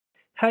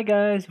Hi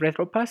guys,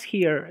 RetroPass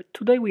here.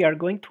 Today we are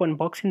going to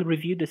unbox and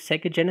review the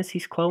Sega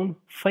Genesis clone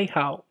Fei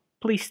Hao.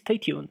 Please stay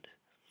tuned.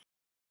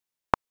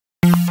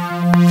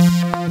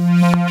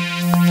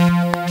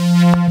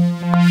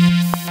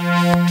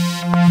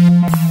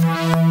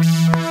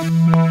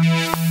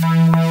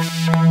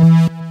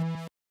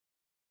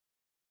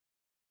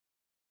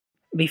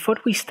 Before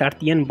we start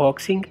the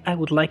unboxing, I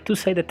would like to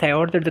say that I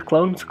ordered the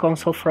clone's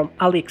console from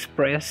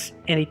AliExpress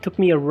and it took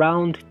me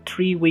around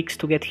 3 weeks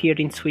to get here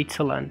in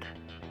Switzerland.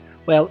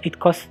 Well, it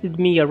costed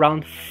me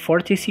around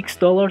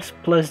 $46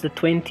 plus the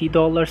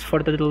 $20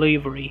 for the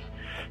delivery.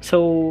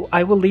 So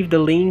I will leave the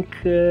link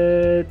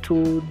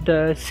to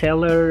the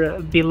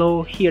seller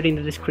below here in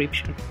the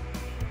description.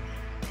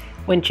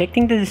 When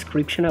checking the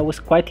description, I was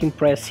quite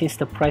impressed since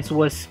the price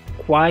was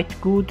quite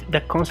good.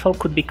 The console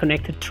could be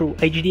connected through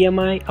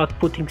HDMI,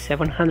 outputting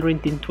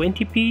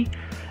 720p,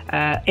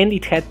 and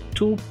it had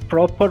two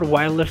proper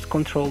wireless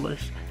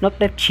controllers. Not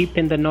that cheap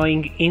and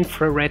annoying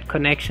infrared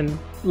connection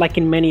like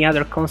in many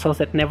other consoles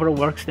that never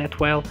works that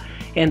well,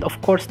 and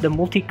of course the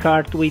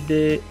multi-card with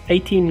the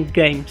 18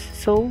 games.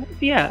 So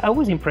yeah, I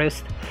was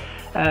impressed.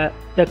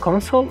 The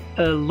console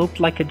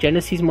looked like a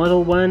Genesis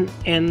Model 1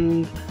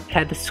 and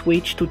had a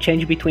switch to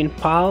change between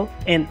PAL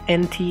and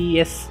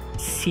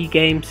NTSC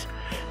games,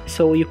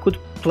 so you could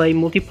play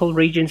multiple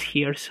regions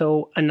here,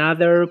 so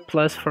another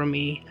plus for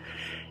me.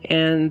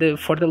 And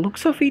for the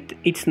looks of it,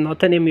 it's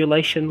not an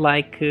emulation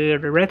like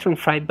Retron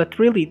Fight, but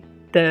really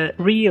the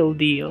real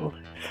deal.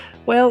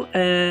 Well,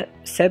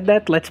 said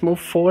that, let's move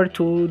forward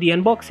to the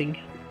unboxing.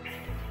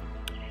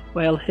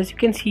 Well, as you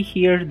can see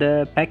here,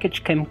 the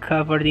package came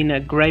covered in a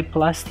grey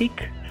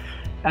plastic,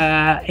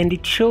 and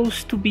it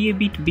shows to be a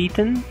bit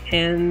beaten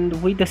and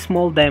with a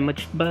small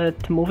damage.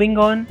 But moving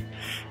on,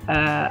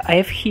 I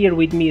have here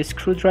with me a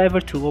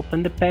screwdriver to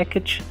open the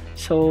package,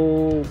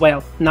 so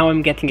well, now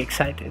I'm getting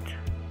excited.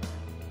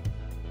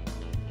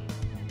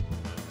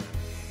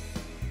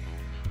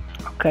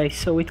 Okay,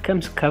 so it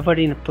comes covered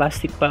in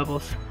plastic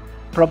bubbles,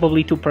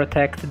 probably to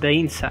protect the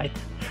inside,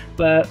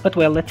 but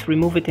well, let's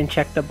remove it and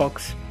check the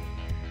box.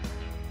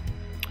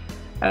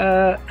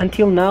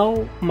 Until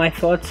now, my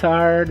thoughts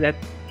are that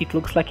it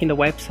looks like in the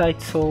website,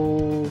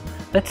 so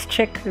let's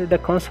check the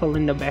console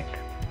in the back.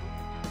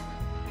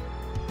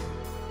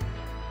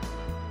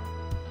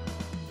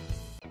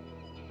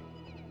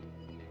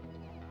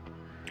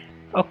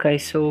 Okay,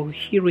 so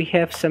here we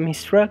have some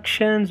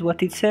instructions.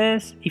 What it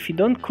says: if you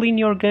don't clean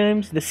your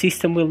games, the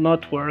system will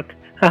not work.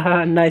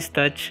 Haha, nice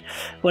touch.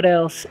 What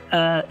else?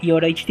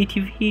 Your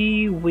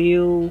HDTV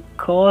will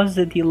cause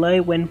a delay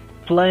when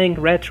playing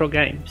retro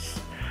games.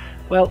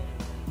 Well,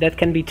 that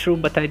can be true,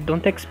 but I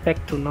don't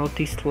expect to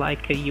notice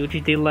like a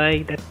huge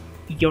delay that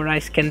your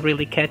eyes can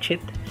really catch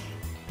it.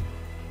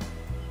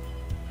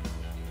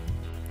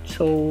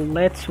 So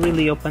let's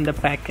really open the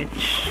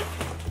package.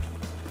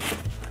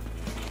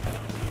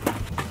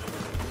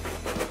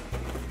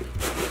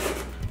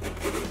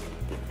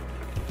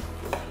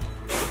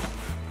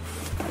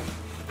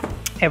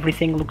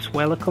 Everything looks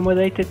well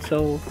accommodated,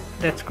 so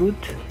that's good.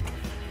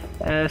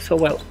 So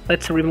well,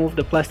 let's remove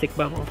the plastic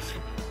bubbles.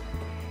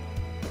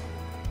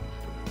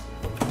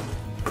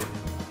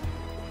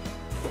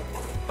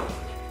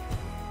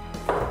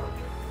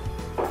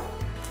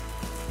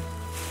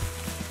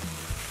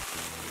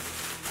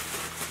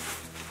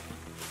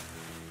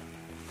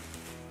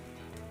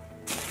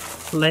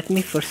 Let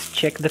me first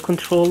check the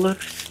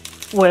controllers.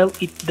 Well,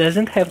 it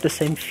doesn't have the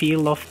same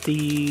feel of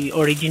the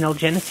original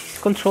Genesis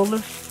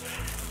controllers,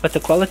 but the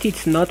quality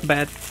is not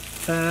bad,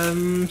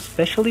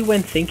 especially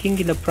when thinking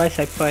in the price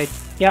I paid.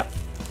 Yeah,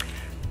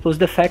 plus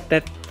the fact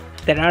that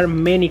there are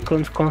many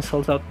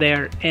consoles out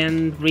there,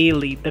 and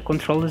really the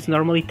controllers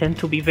normally tend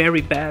to be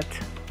very bad.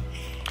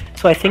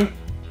 So I think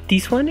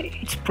this one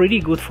it's pretty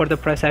good for the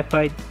price I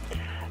paid.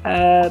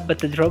 But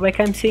the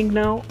drawback I'm seeing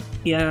now,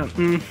 yeah,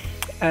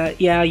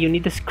 you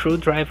need a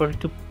screwdriver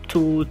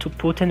to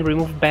put and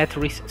remove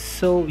batteries.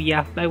 So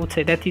yeah, I would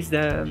say that is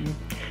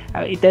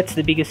that's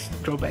the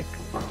biggest drawback.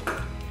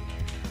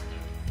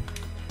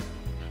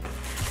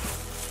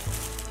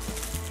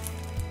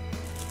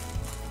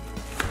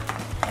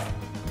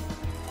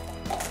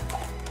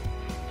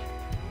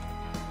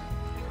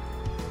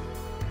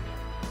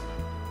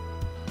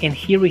 And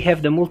here we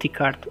have the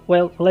multi-card.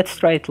 Well, let's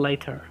try it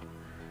later.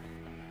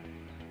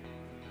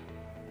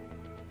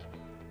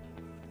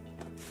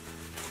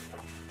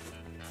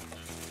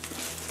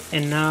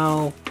 And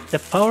now the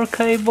power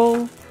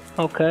cable.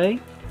 Okay,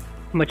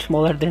 much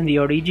smaller than the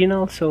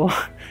original, so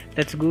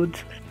that's good.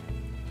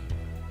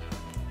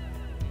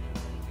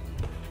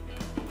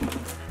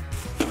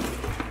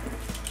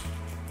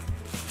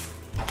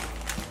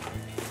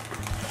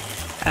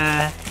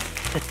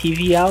 The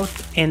TV out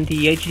and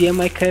the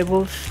HDMI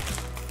cables.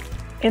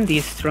 And the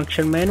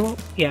instruction manual,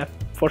 yeah,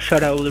 for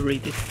sure I will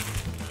read it.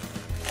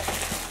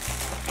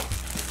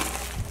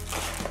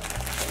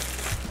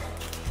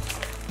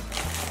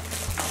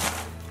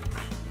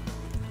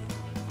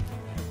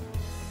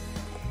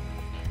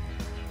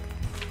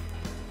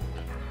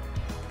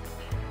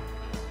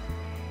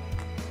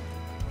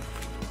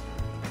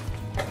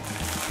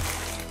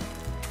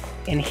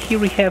 And here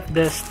we have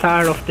the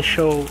star of the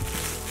show,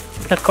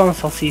 the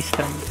console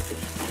system.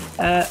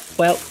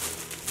 Well,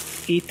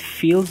 it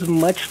feels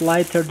much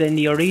lighter than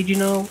the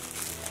original.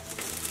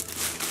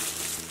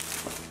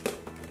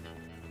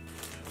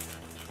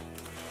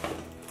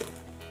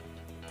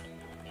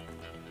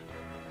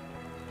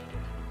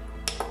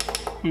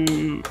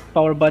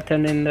 Power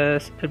button and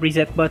the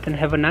reset button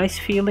have a nice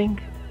feeling.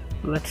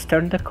 Let's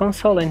turn the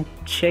console and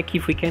check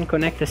if we can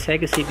connect the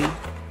Sega CD.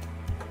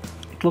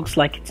 It looks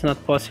like it's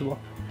not possible.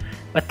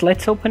 But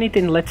let's open it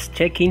and let's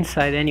check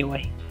inside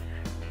anyway.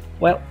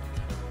 Well,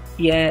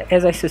 yeah,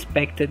 as I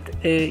suspected,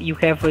 you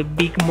have a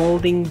big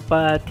molding,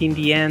 but in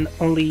the end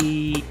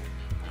only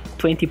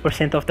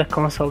 20% of the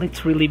console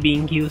it's really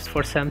being used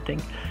for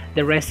something.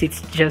 The rest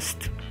it's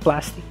just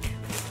plastic.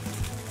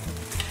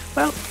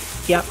 Well,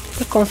 yeah,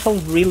 the console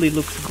really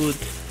looks good.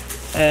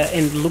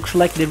 And looks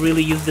like they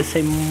really use the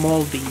same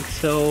molding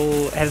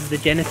as the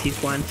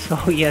Genesis one, so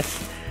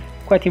yes,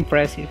 quite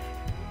impressive.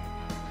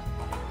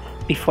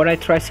 Before I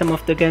try some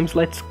of the games,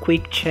 let's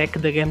quick check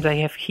the games I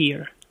have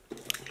here.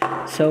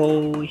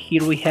 So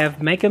here we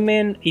have Mega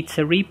Man, it's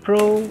a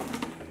repro,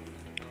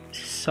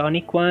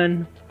 Sonic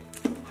 1,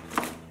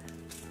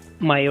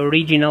 my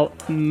original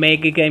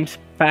Mega games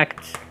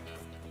packed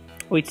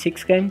with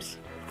 6 games.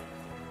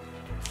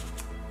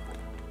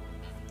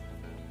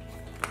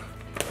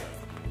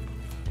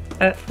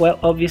 Well,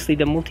 obviously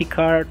the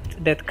multi-card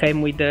that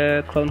came with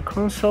the clone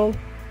console,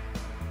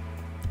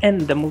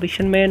 and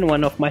Demolition Man,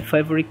 one of my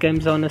favorite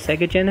games on a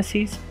Sega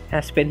Genesis.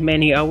 I spent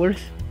many hours.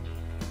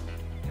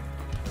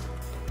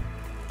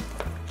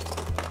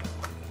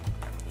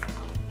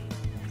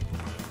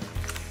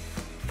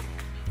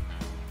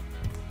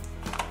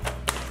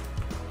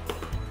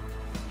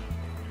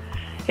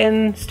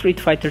 And Street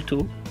Fighter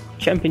 2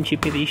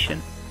 Championship Edition.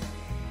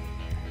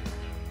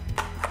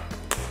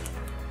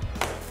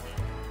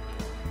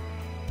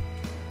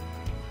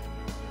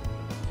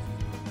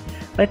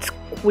 Let's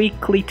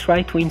quickly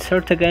try to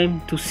insert a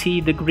game to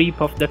see the grip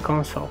of the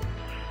console.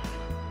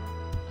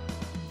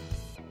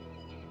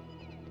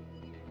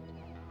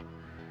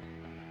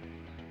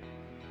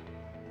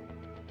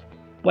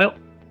 Well,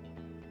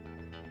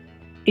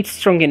 it's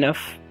strong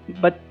enough,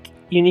 but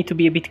you need to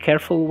be a bit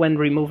careful when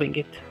removing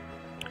it.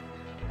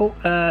 Oh,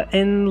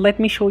 and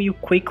let me show you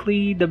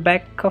quickly the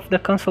back of the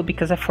console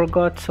because I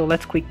forgot, so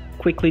let's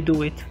quickly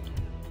do it.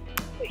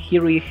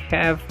 Here we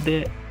have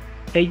the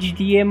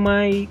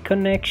HDMI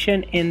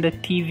connection and the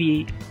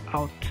TV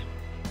out.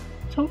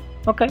 So,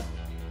 okay,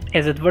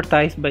 as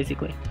advertised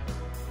basically.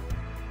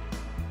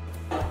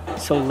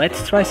 So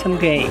let's try some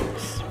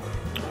games.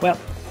 Well,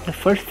 the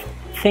first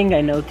thing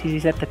I noticed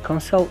is that the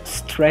console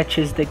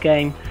stretches the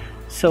game,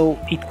 so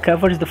it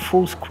covers the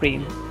full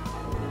screen.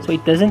 So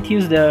it doesn't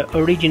use the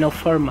original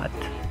format.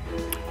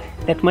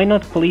 That might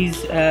not please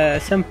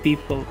some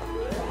people,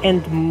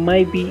 and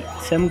maybe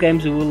some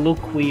games will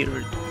look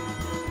weird.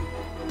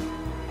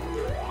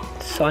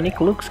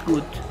 Sonic looks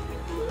good,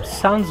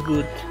 sounds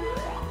good,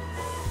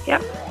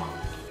 yeah,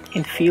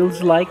 and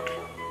feels like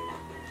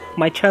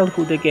my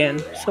childhood again,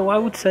 so I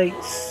would say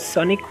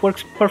Sonic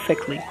works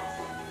perfectly.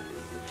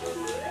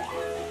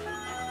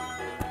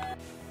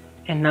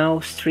 And now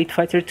Street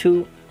Fighter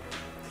 2,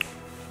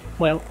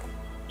 well,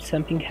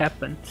 something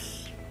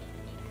happens.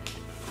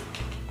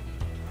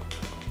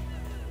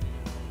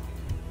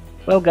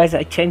 Well guys,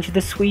 I changed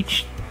the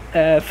switch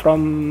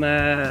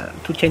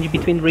to change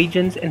between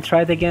regions and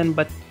tried again,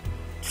 but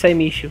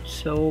same issue,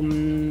 so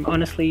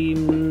honestly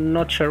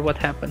not sure what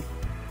happened.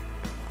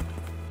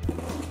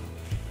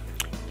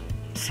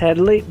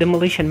 Sadly,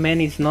 Demolition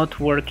Man is not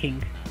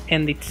working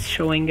and it's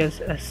showing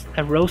us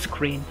a raw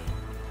screen.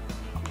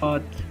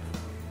 Odd.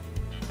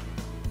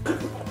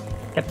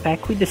 The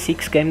pack with the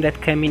 6 game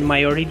that came in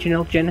my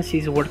original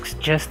Genesis works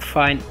just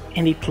fine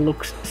and it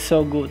looks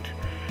so good.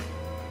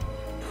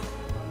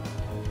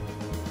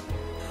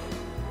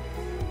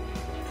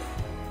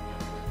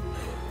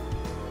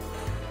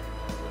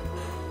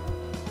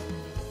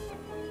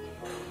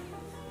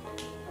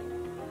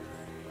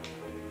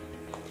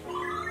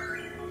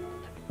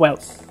 Well,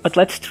 but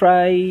let's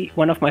try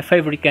one of my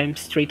favorite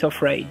games, Street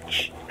of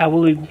Rage. I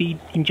will be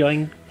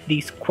enjoying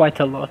this quite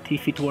a lot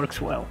if it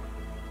works well.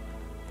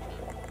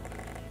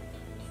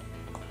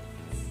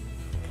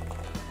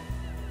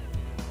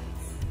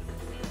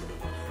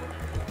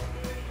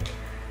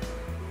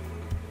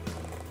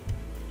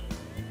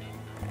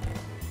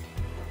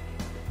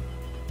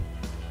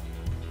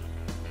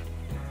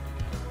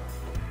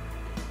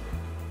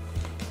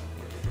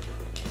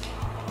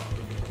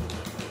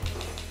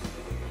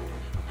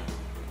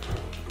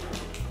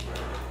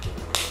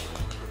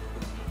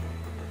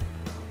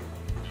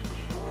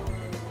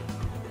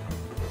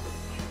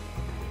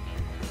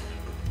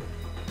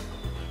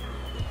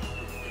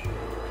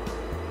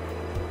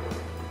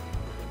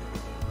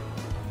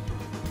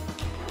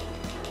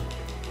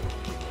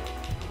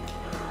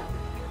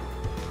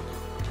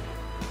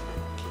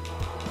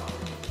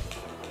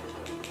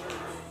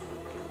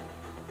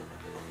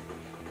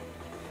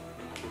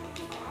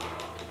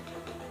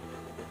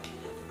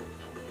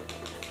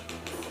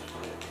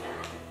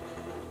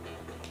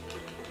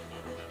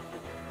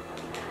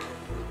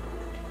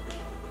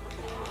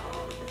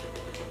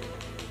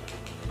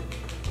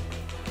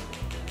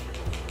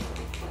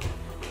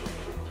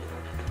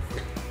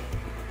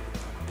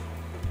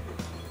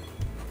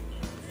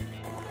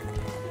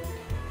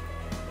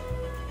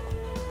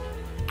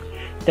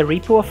 The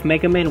repo of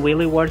Mega Man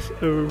Wily Wars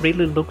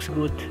really looks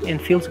good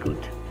and feels good.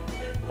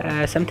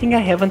 Something I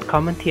haven't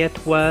commented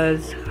yet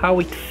was how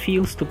it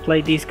feels to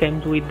play this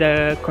game with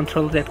the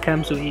controller that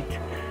comes with it.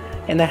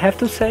 And I have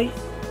to say,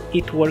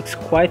 it works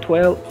quite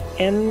well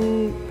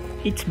and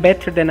it's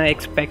better than I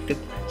expected.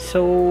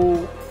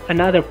 So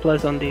another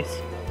plus on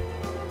this.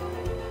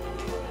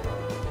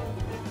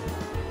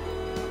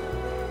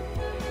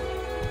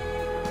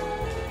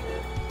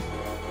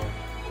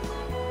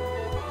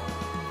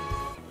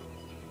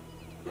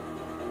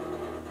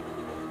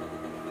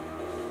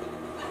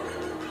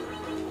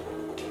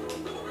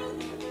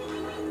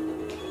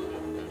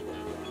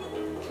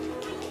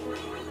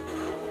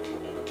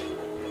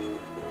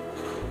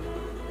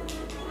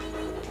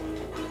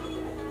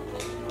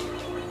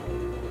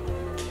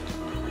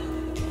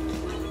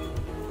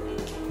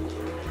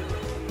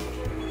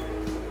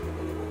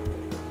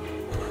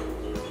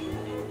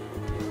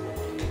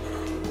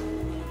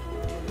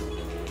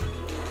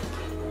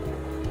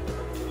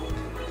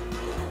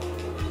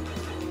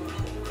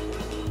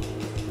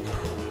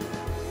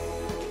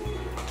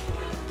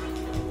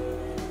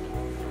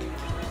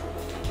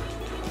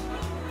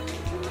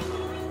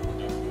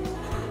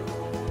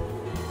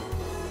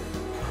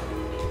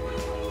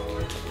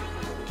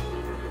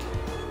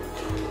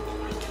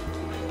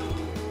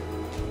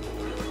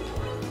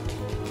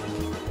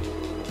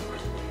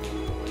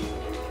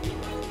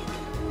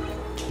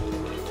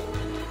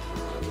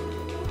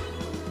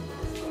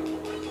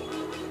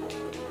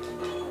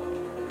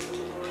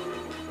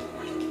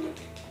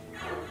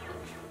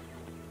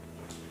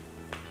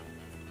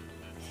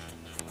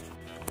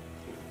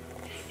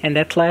 And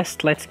at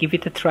last, let's give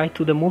it a try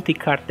to the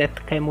multi-card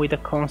that came with the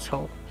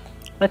console.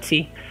 Let's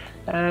see.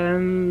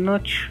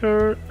 Not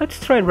sure.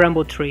 Let's try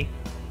Rambo 3.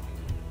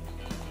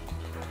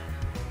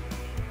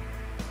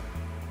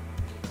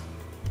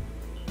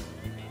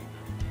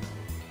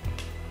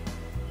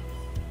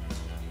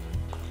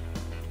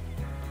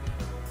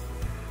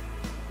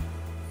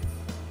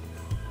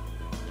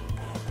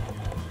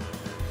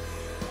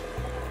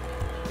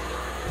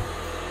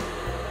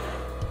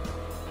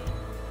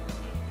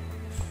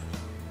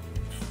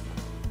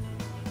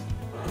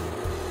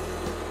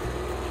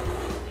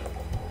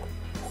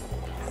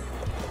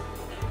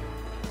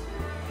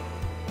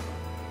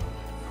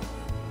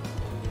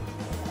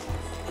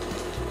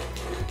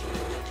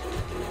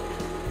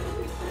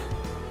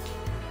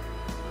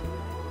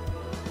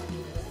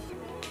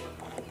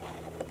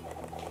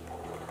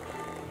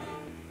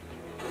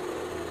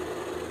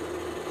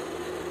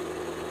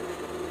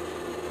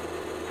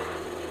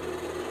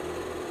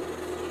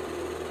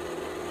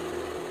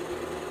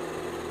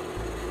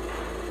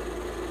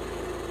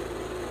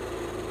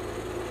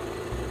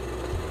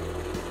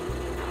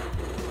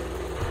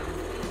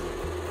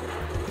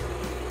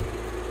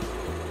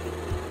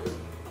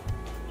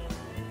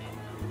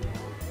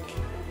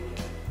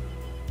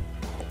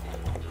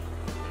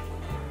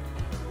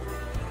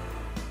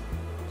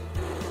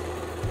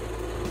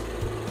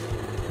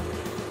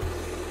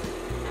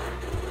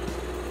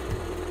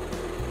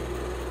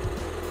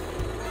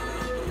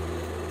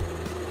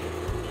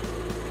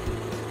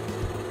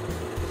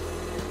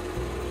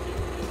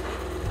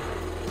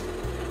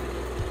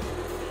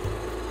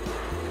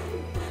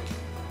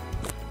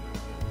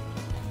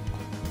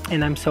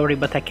 And I'm sorry,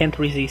 but I can't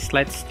resist.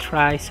 Let's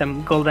try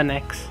some Golden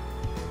Axe.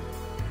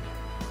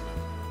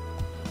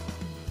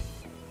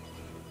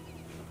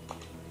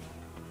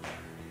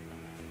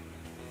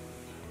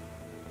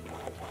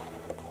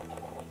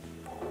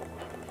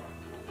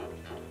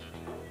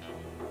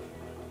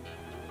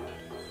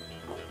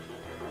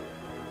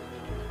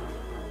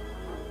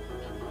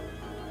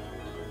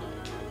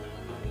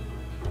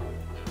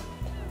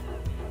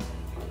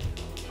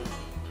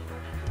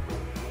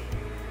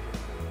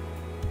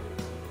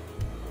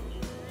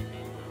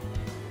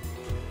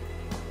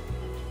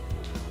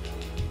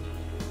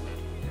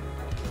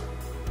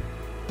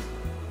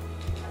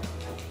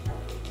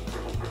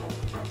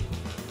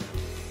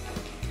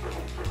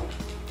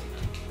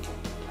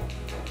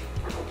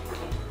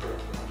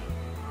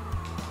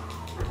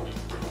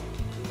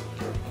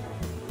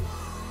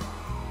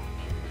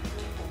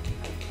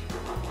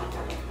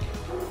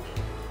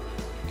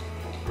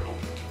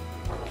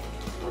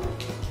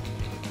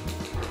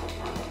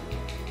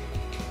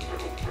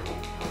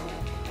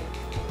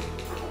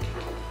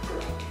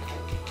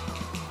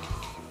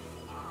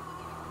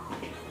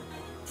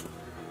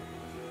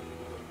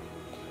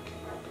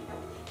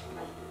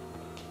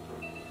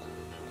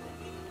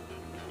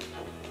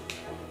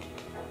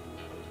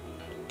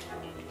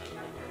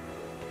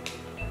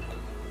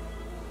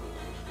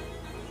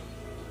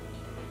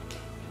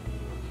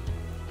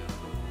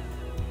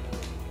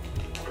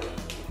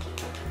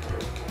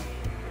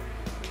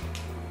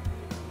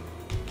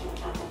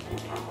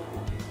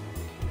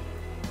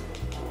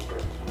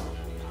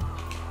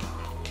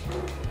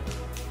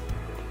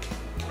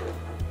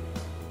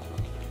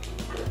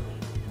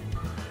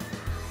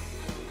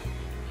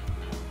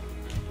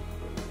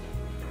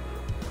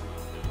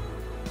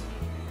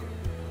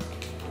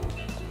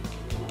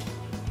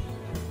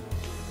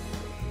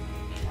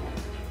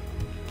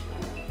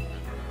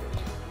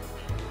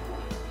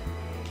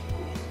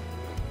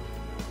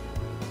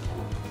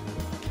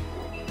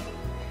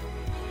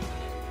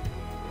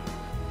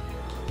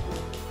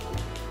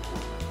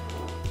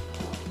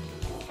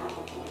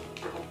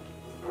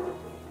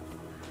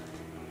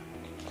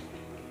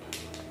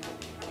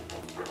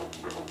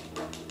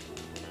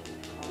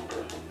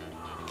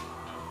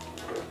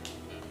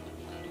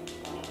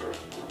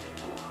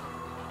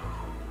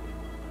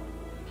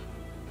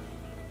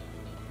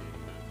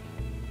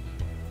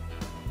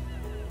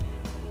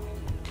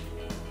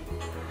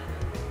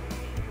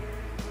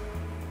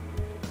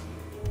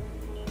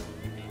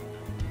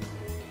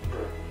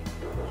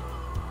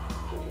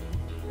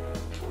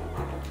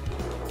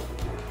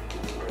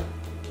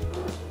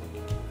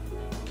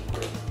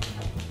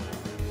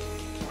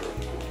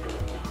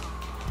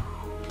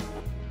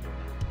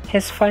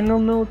 As final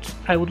notes,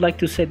 I would like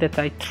to say that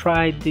I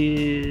tried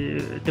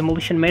the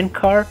Demolition Man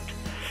cart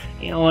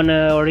on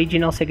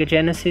original Sega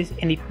Genesis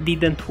and it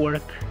didn't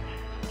work.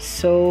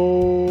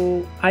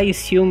 So I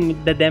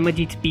assume the damage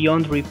is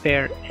beyond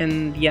repair,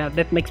 and yeah,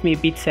 that makes me a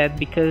bit sad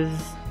because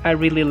I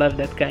really love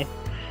that game.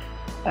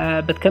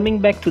 But coming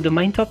back to the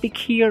main topic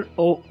here,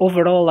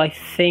 overall I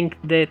think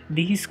that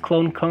this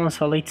clone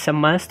console, it's a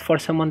must for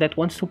someone that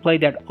wants to play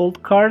their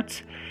old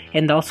cards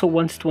and also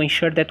wants to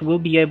ensure that we'll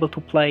be able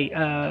to play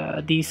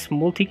these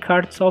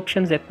multi-cards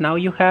options that now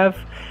you have,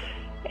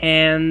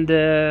 and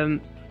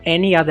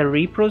any other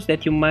repros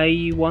that you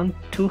may want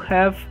to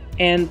have.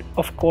 And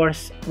of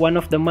course, one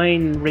of the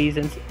main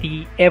reasons,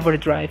 the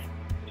EverDrive.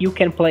 You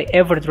can play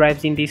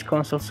EverDrives in this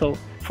console, so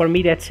for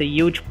me that's a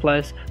huge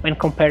plus when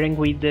comparing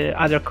with the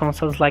other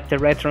consoles like the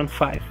Retron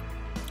 5.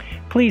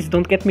 Please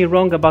don't get me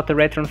wrong about the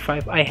Retron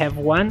 5, I have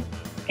one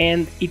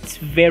and it's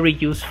very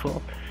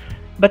useful.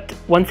 But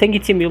one thing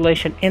it's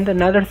emulation and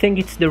another thing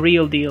it's the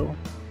real deal.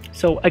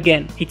 So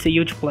again, it's a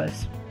huge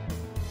plus.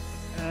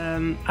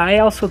 I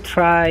also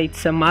tried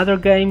some other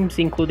games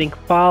including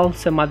PAL,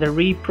 some other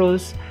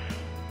repros,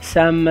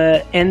 some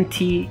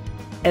NTSC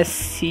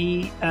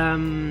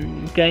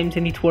games,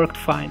 and it worked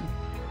fine.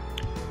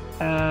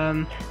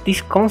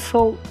 This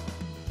console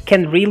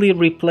can really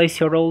replace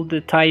your old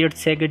tired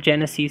Sega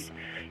Genesis,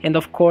 and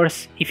of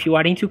course if you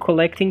are into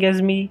collecting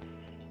as me,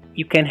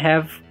 you can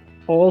have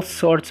all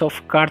sorts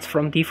of cards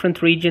from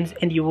different regions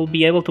and you will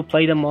be able to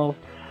play them all.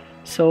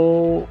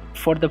 So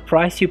for the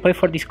price you pay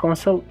for this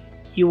console,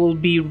 you will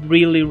be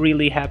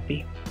really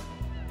happy.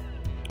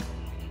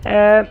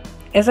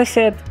 As I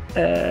said,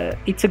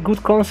 it's a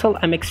good console.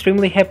 I'm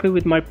extremely happy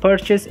with my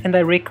purchase and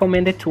I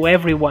recommend it to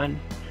everyone.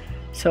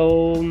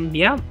 So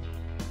yeah,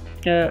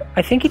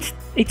 I think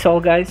it's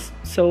all, guys.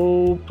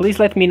 So please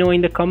let me know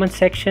in the comment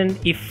section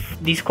if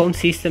this clone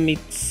system is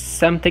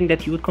something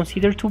that you would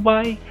consider to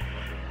buy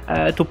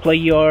to play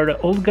your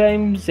old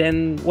games.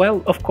 And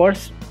well, of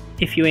course,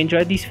 if you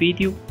enjoyed this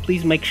video,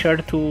 please make sure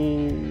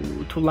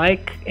to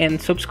like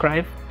and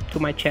subscribe to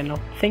my channel.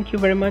 Thank you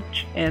very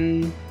much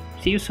and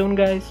see you soon,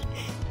 guys.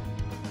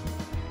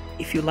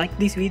 If you liked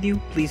this video,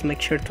 please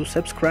make sure to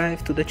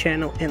subscribe to the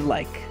channel and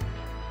like.